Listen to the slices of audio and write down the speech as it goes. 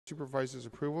Supervisors'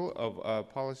 approval of a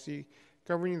policy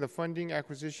governing the funding,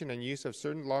 acquisition, and use of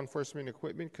certain law enforcement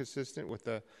equipment consistent with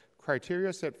the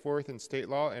criteria set forth in state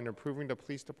law and approving the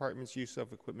police department's use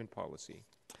of equipment policy.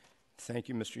 Thank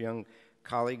you, Mr. Young.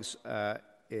 Colleagues,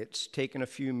 it's taken a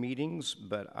few meetings,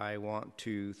 but I want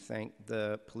to thank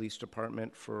the police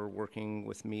department for working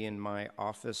with me in my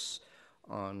office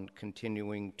on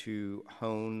continuing to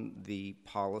hone the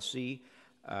policy,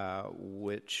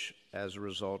 which, as a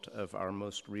result of our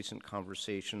most recent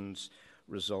conversations,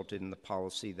 resulted in the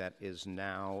policy that is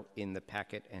now in the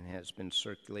packet and has been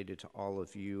circulated to all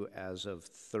of you as of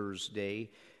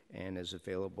Thursday and has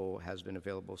been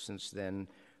available since then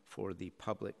for the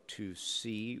public to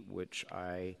see, which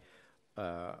I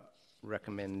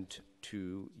recommend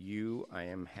to you. I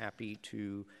am happy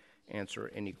to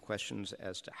answer any questions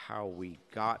as to how we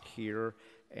got here,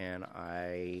 and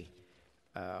I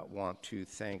want to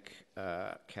thank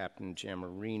Captain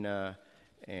Jamarina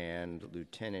and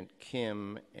Lieutenant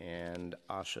Kim and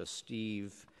Asha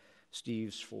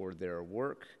Steves for their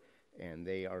work, and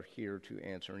they are here to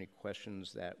answer any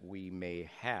questions that we may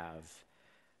have.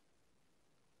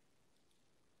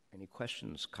 Any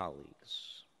questions,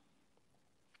 colleagues?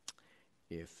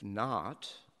 If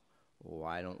not,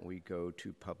 why don't we go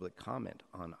to public comment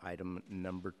on item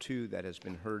number 2 that has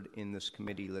been heard in this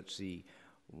committee? Let's see,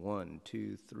 1,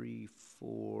 2, 3,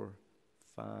 4,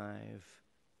 5,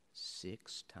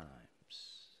 6 times.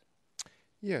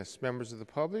 Yes, members of the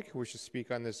public who wish to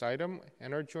speak on this item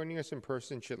and are joining us in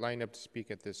person should line up to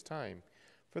speak at this time.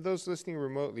 For those listening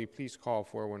remotely, please call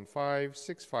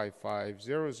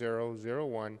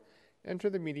 415-655-0001, enter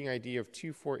the meeting ID of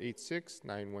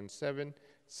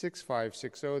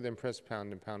 2486-917-6560, then press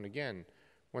pound and pound again.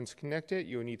 Once connected,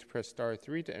 you will need to press star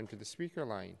 3 to enter the speaker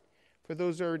line. For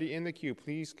those already in the queue,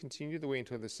 please continue to wait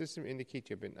until the system indicates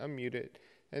you have been unmuted,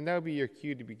 and that will be your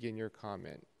cue to begin your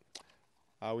comment.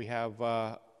 We have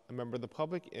a member of the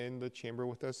public in the chamber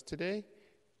with us today.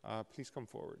 Please come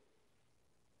forward.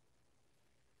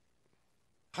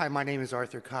 Hi, my name is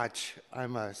Arthur Koch.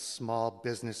 I'm a small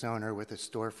business owner with a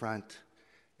storefront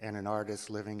and an artist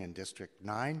living in District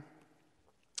 9.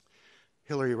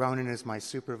 Hillary Ronan is my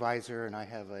supervisor, and I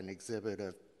have an exhibit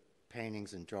of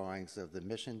paintings and drawings of the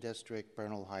Mission District,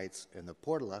 Bernal Heights, and the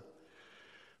Portola,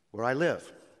 where I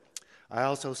live. I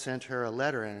also sent her a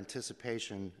letter in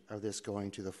anticipation of this going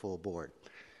to the full board.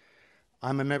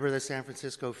 I'm a member of the San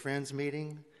Francisco Friends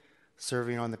meeting,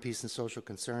 serving on the Peace and Social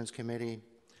Concerns Committee.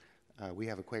 We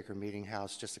have a Quaker meeting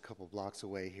house just a couple blocks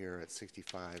away here at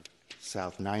 65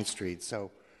 South 9th Street, so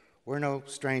we're no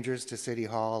strangers to City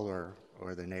Hall or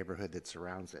the neighborhood that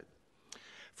surrounds it.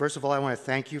 First of all, I want to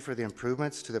thank you for the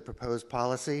improvements to the proposed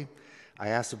policy. I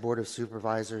asked the Board of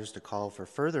Supervisors to call for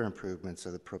further improvements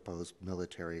of the proposed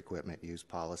military equipment use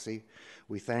policy.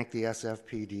 We thank the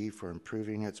SFPD for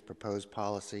improving its proposed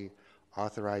policy,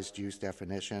 authorized use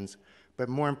definitions, but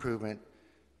more improvement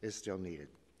is still needed.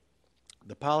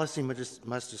 The policy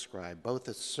must describe both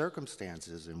the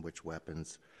circumstances in which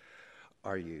weapons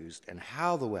are used and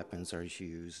how the weapons are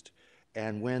used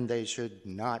and when they should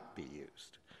not be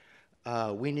used.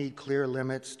 We need clear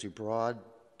limits to broad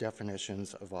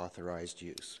definitions of authorized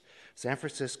use. San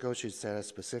Francisco should set a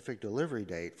specific delivery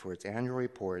date for its annual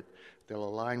report that will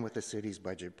align with the city's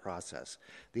budget process.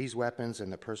 These weapons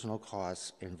and the personal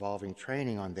costs involving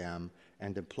training on them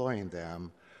and deploying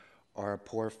them are a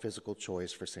poor physical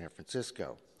choice for San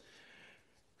Francisco.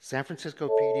 San Francisco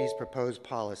PD's proposed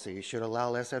policy should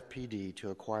allow SFPD to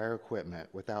acquire equipment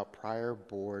without prior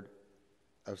Board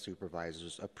of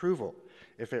Supervisors approval.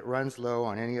 If it runs low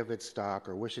on any of its stock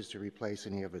or wishes to replace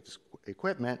any of its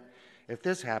equipment, if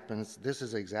this happens, this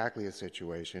is exactly a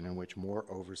situation in which more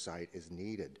oversight is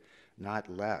needed, not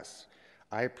less.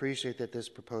 I appreciate that this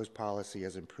proposed policy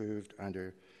has improved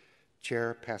under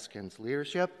Chair Peskin's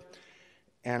leadership,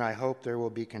 and I hope there will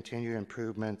be continued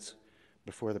improvements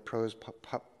before the proposed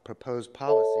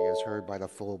policy is heard by the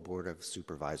full Board of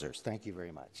Supervisors. Thank you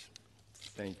very much.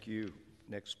 Thank you.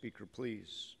 Next speaker,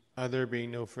 please. There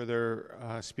being no further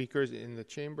speakers in the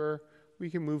chamber, we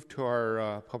can move to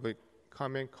our public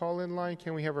comment call-in line.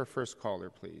 Can we have our first caller,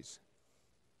 please?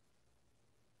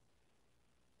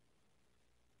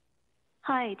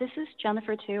 Hi, this is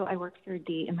Jennifer Tu. I work for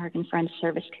the American Friends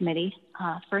Service Committee.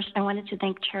 First, I wanted to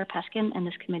thank Chair Peskin and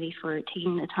this committee for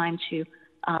taking the time to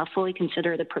fully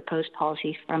consider the proposed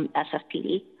policy from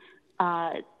SFPD.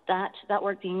 That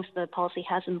work means the policy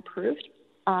has improved,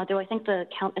 though I think the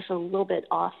count is a little bit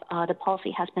off. The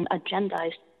policy has been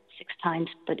agendized 6 times,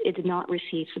 but it did not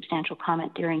receive substantial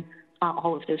comment during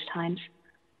all of those times.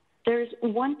 There's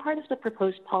one part of the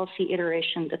proposed policy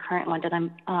iteration, the current one, that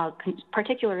I'm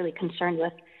particularly concerned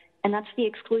with, and that's the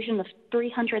exclusion of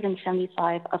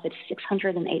 375 of its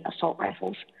 608 assault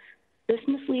rifles. This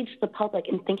misleads the public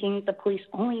in thinking the police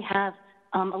only have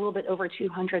a little bit over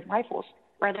 200 rifles,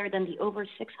 rather than the over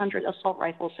 600 assault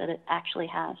rifles that it actually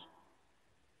has.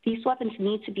 These weapons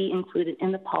need to be included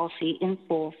in the policy in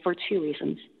full for two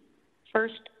reasons.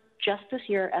 First, just this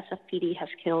year, SFPD has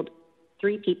killed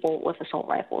 3 people with assault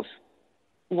rifles.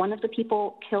 One of the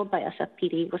people killed by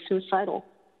SFPD was suicidal.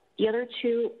 The other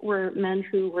 2 were men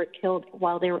who were killed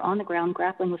while they were on the ground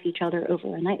grappling with each other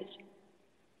over a knife.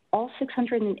 All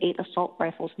 608 assault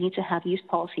rifles need to have use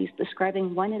policies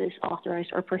describing when it is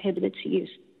authorized or prohibited to use,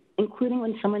 including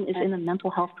when someone is in a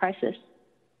mental health crisis.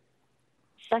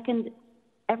 Second,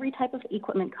 every type of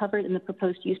equipment covered in the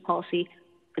proposed use policy,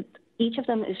 each of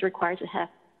them is required to have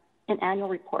an annual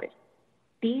report.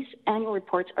 These annual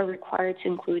reports are required to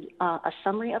include a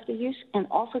summary of the use and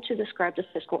also to describe the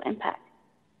fiscal impact.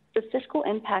 The fiscal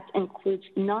impact includes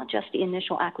not just the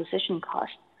initial acquisition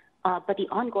cost, but the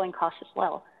ongoing costs as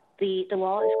well. The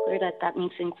law is clear that that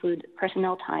needs to include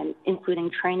personnel time,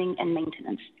 including training and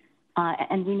maintenance.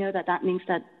 And we know that that means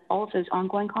that all of those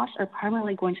ongoing costs are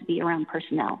primarily going to be around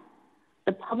personnel.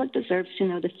 The public deserves to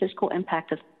know the fiscal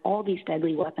impact of all these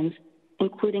deadly weapons,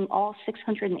 including all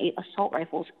 608 assault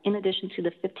rifles, in addition to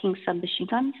the 15 submachine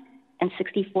guns and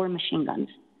 64 machine guns.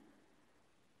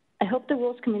 I hope the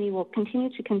Rules Committee will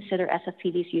continue to consider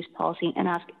SFPD's use policy and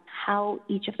ask how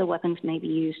each of the weapons may be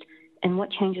used and what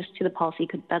changes to the policy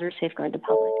could better safeguard the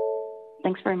public.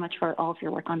 Thanks very much for all of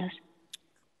your work on this.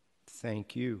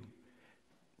 Thank you.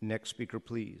 Next speaker,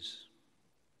 please.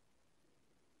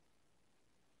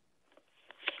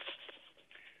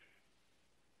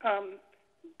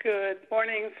 Good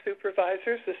morning,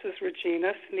 supervisors. This is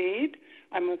Regina Sneed.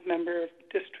 I'm a member of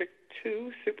District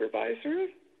 2 Supervisor,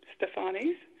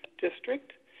 Stefani's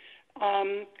district.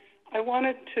 I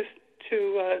wanted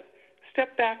to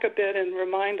step back a bit and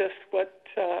remind us what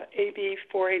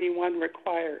AB481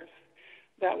 requires.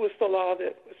 That was the law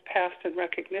that was passed in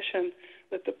recognition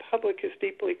that the public is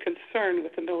deeply concerned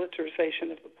with the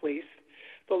militarization of the police.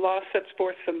 The law sets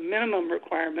forth some minimum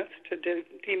requirements to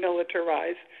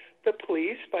demilitarize the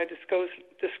police by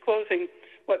disclosing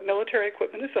what military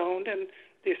equipment is owned and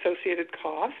the associated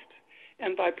cost,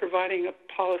 and by providing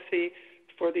a policy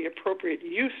for the appropriate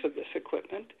use of this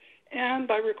equipment, and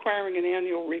by requiring an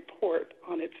annual report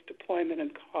on its deployment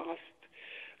and cost.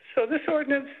 So this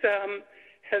ordinance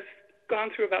has gone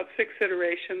through about 6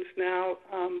 iterations now.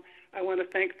 I want to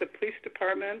thank the police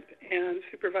department and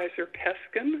Supervisor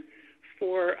Peskin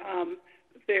for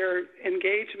their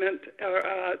engagement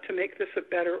to make this a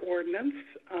better ordinance.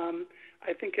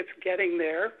 I think it's getting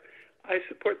there. I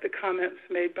support the comments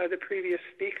made by the previous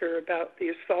speaker about the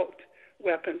assault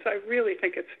weapons. I really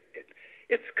think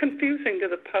it's confusing to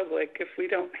the public if we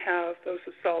don't have those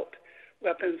assault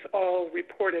weapons all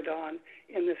reported on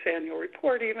in this annual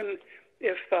report, even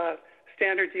if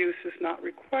standard use is not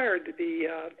required to be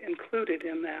included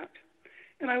in that.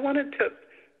 And I wanted to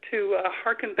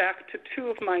harken back to 2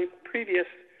 of my previous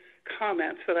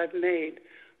comments that I've made.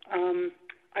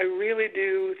 I really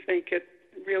do think it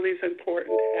really is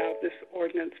important to have this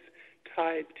ordinance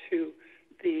tied to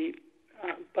the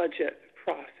budget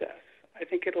process. I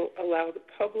think it'll allow the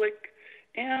public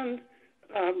and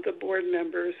the board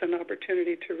members an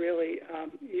opportunity to really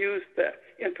use the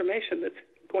information that's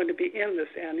going to be in this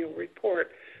annual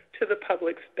report to the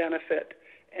public's benefit,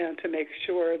 and to make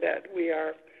sure that we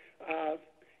are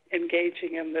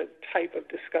engaging in the type of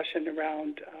discussion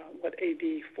around what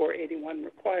AB 481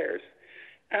 requires.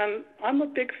 And I'm a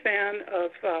big fan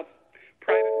of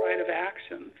private right of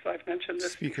action, so I've mentioned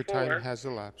this Speaker before. time has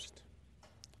elapsed.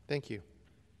 Thank you.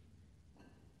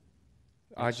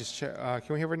 Can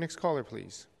we have our next caller,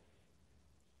 please?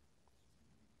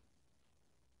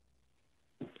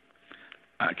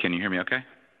 Can you hear me okay?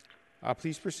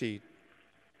 Please proceed.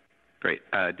 Great.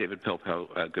 David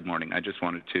Pilpo, good morning. I just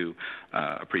wanted to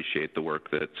appreciate the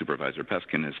work that Supervisor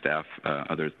Peskin, his staff,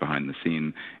 others behind the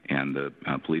scene, and the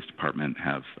police department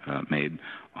have made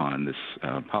on this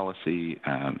policy,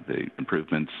 the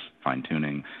improvements,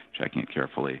 fine-tuning, checking it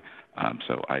carefully.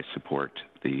 So I support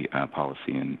the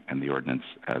policy and the ordinance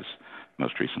as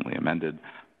most recently amended.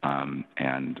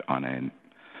 And on a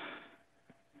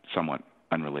somewhat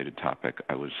unrelated topic,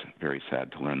 I was very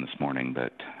sad to learn this morning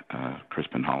that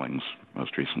Crispin Hollings,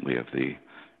 most recently of the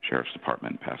Sheriff's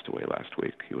Department, passed away last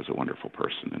week. He was a wonderful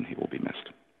person, and he will be missed.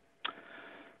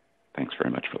 Thanks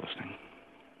very much for listening.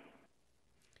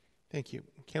 Thank you.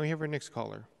 Can we have our next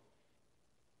caller?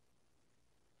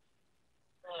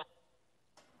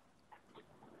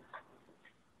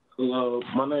 Hello,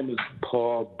 my name is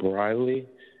Paul Briley,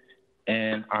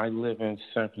 and I live in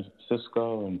San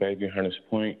Francisco and Bayview Hunters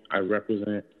Point. I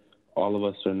represent All of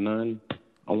Us or None.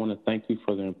 I want to thank you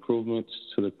for the improvements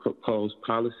to the proposed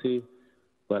policy,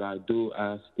 but I do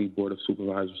ask the Board of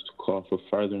Supervisors to call for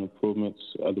further improvements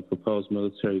of the proposed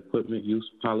military equipment use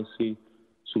policy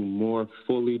to more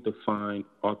fully define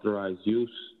authorized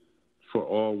use for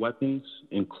all weapons,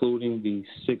 including the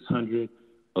 600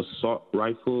 assault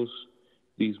rifles.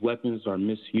 These weapons are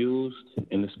misused,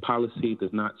 and this policy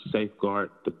does not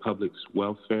safeguard the public's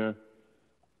welfare.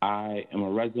 I am a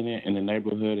resident in the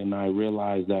neighborhood, and I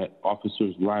realize that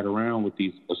officers ride around with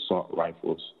these assault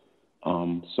rifles.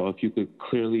 So if you could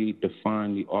clearly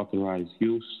define the authorized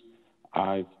use,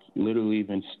 I've literally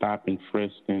been stopped and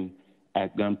frisked and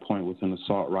at gunpoint with an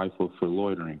assault rifle for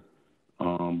loitering.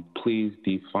 Please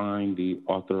define the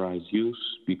authorized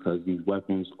use because these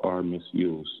weapons are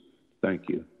misused. Thank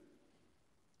you.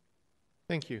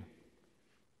 Thank you.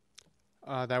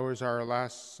 That was our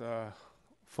last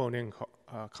phone-in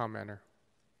commenter.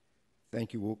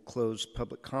 Thank you. We'll close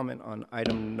public comment on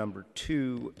item number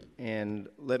 2. And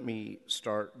let me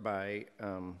start by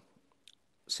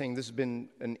saying this has been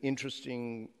an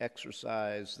interesting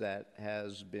exercise that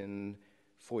has been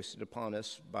foisted upon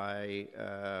us by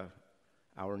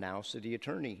our now city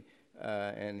attorney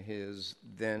and his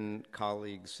then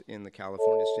colleagues in the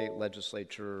California State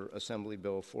Legislature Assembly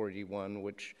Bill 481,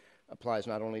 which applies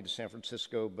not only to San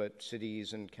Francisco, but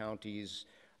cities and counties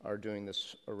are doing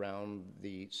this around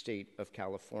the state of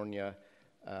California.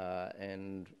 I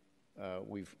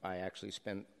actually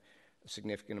spent a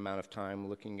significant amount of time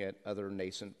looking at other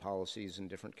nascent policies in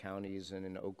different counties and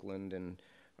in Oakland and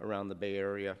around the Bay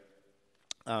Area.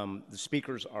 The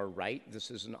speakers are right. This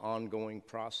is an ongoing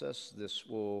process. This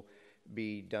will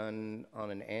be done on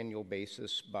an annual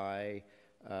basis by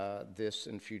this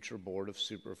and future Board of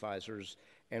Supervisors.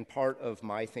 And part of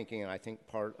my thinking, and I think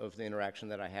part of the interaction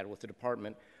that I had with the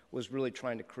department, was really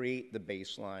trying to create the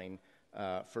baseline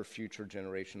for future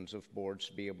generations of boards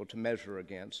to be able to measure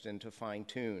against and to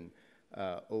fine-tune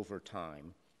over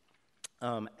time.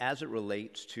 As it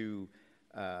relates to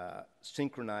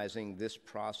synchronizing this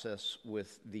process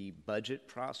with the budget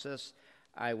process,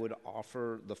 I would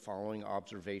offer the following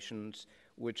observations,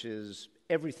 which is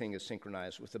everything is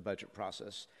synchronized with the budget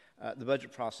process. The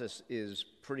budget process is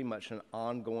pretty much an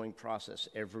ongoing process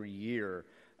every year.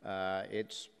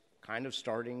 It's kind of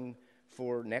starting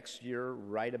for next year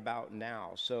right about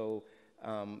now. So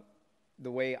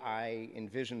the way I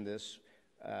envision this,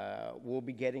 we'll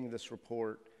be getting this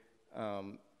report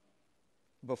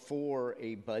before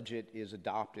a budget is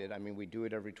adopted. I mean, we do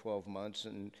it every 12 months,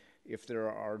 and if there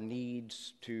are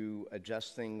needs to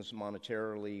adjust things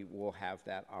monetarily, we'll have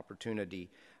that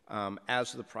opportunity.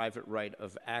 As the private right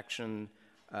of action,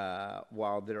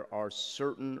 while there are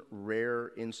certain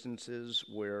rare instances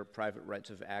where private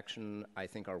rights of action, I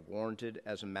think, are warranted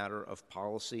as a matter of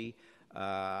policy,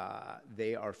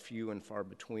 they are few and far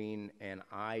between, and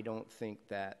I don't think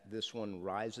that this one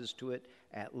rises to it,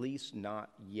 at least not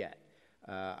yet.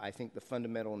 I think the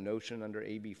fundamental notion under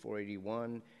AB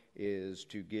 481 is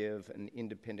to give an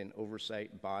independent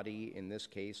oversight body, in this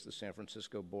case the San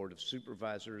Francisco Board of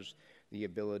Supervisors, the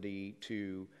ability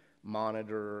to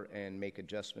monitor and make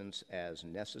adjustments as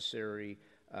necessary.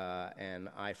 And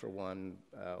I, for one,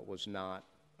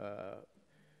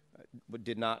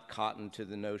 did not cotton to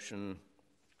the notion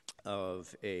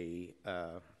of a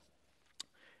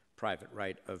private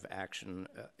right of action,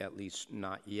 at least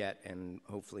not yet, and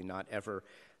hopefully not ever.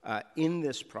 In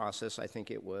this process, I think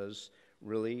it was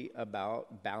really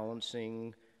about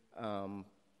balancing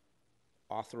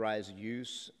authorized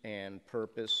use and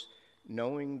purpose,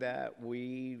 knowing that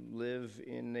we live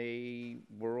in a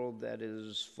world that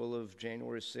is full of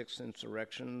January 6th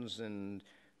insurrections and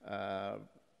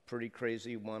pretty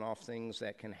crazy one-off things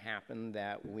that can happen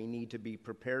that we need to be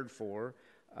prepared for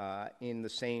at the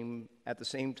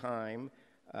same time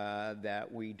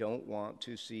that we don't want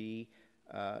to see,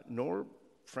 nor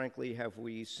frankly have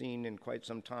we seen in quite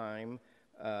some time,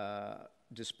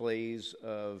 displays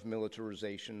of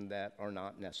militarization that are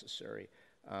not necessary.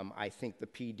 I think the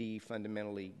PD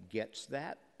fundamentally gets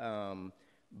that,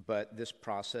 but this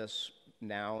process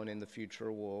now and in the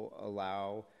future will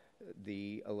allow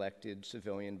the elected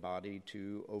civilian body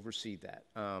to oversee that.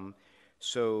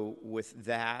 So with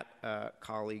that,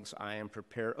 colleagues, I am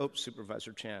prepared. Oh,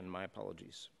 Supervisor Chan, my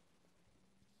apologies.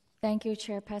 Thank you,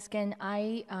 Chair Peskin.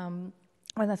 I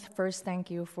want to first thank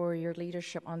you for your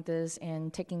leadership on this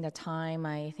and taking the time.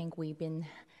 I think we've been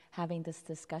having this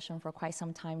discussion for quite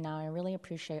some time now. I really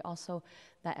appreciate also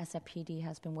that SFPD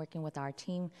has been working with our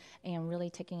team and really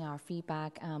taking our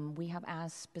feedback. We have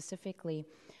asked specifically,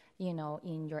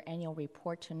 in your annual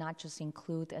report to not just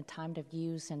include the time of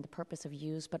use and the purpose of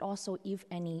use, but also if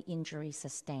any injury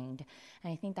sustained.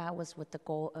 And I think that was with the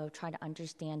goal of trying to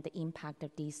understand the impact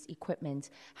of these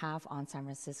equipment have on San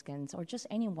Franciscans or just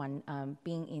anyone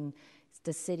being in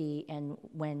the city, and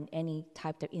when any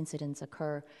type of incidents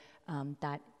occur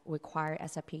that require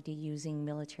SFPD using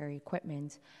military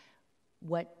equipment,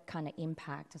 what kind of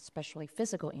impact, especially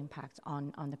physical impact,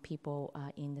 on the people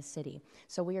in the city.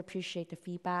 So we appreciate the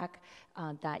feedback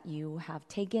that you have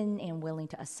taken and willing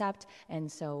to accept.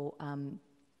 And so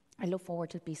I look forward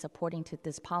to be supporting to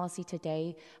this policy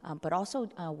today, but also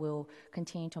we'll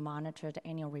continue to monitor the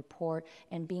annual report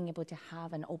and being able to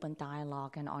have an open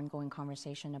dialogue and ongoing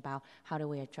conversation about how do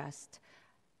we address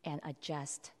and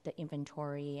adjust the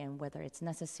inventory and whether it's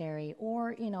necessary,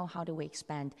 or how do we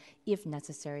expand if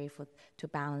necessary to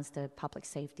balance the public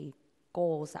safety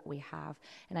goals that we have.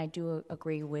 And I do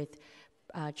agree with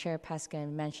Chair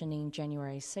Peskin mentioning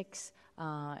January 6th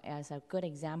as a good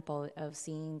example of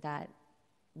seeing that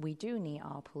we do need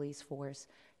our police force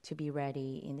to be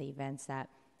ready in the events that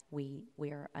we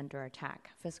are under attack,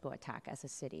 physical attack as a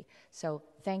city. So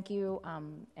thank you,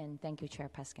 and thank you, Chair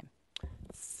Peskin.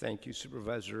 Thank you,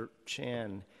 Supervisor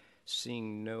Chan.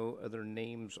 Seeing no other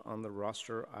names on the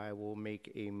roster, I will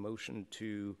make a motion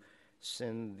to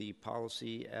send the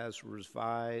policy as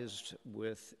revised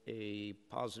with a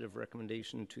positive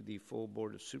recommendation to the full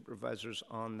Board of Supervisors.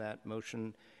 On that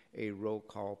motion, a roll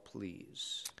call,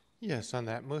 please. Yes, on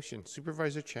that motion,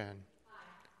 Supervisor Chan.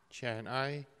 Aye. Chan,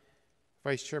 aye.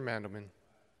 Vice Chair Mandelman.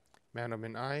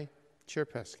 Mandelman, aye. Chair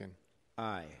Peskin.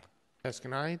 Aye.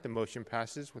 Peskin, aye. The motion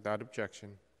passes without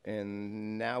objection.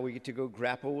 And now we get to go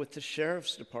grapple with the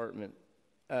Sheriff's Department.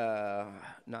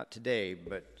 Not today,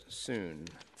 but soon.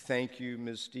 Thank you,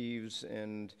 Ms. Steves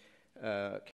and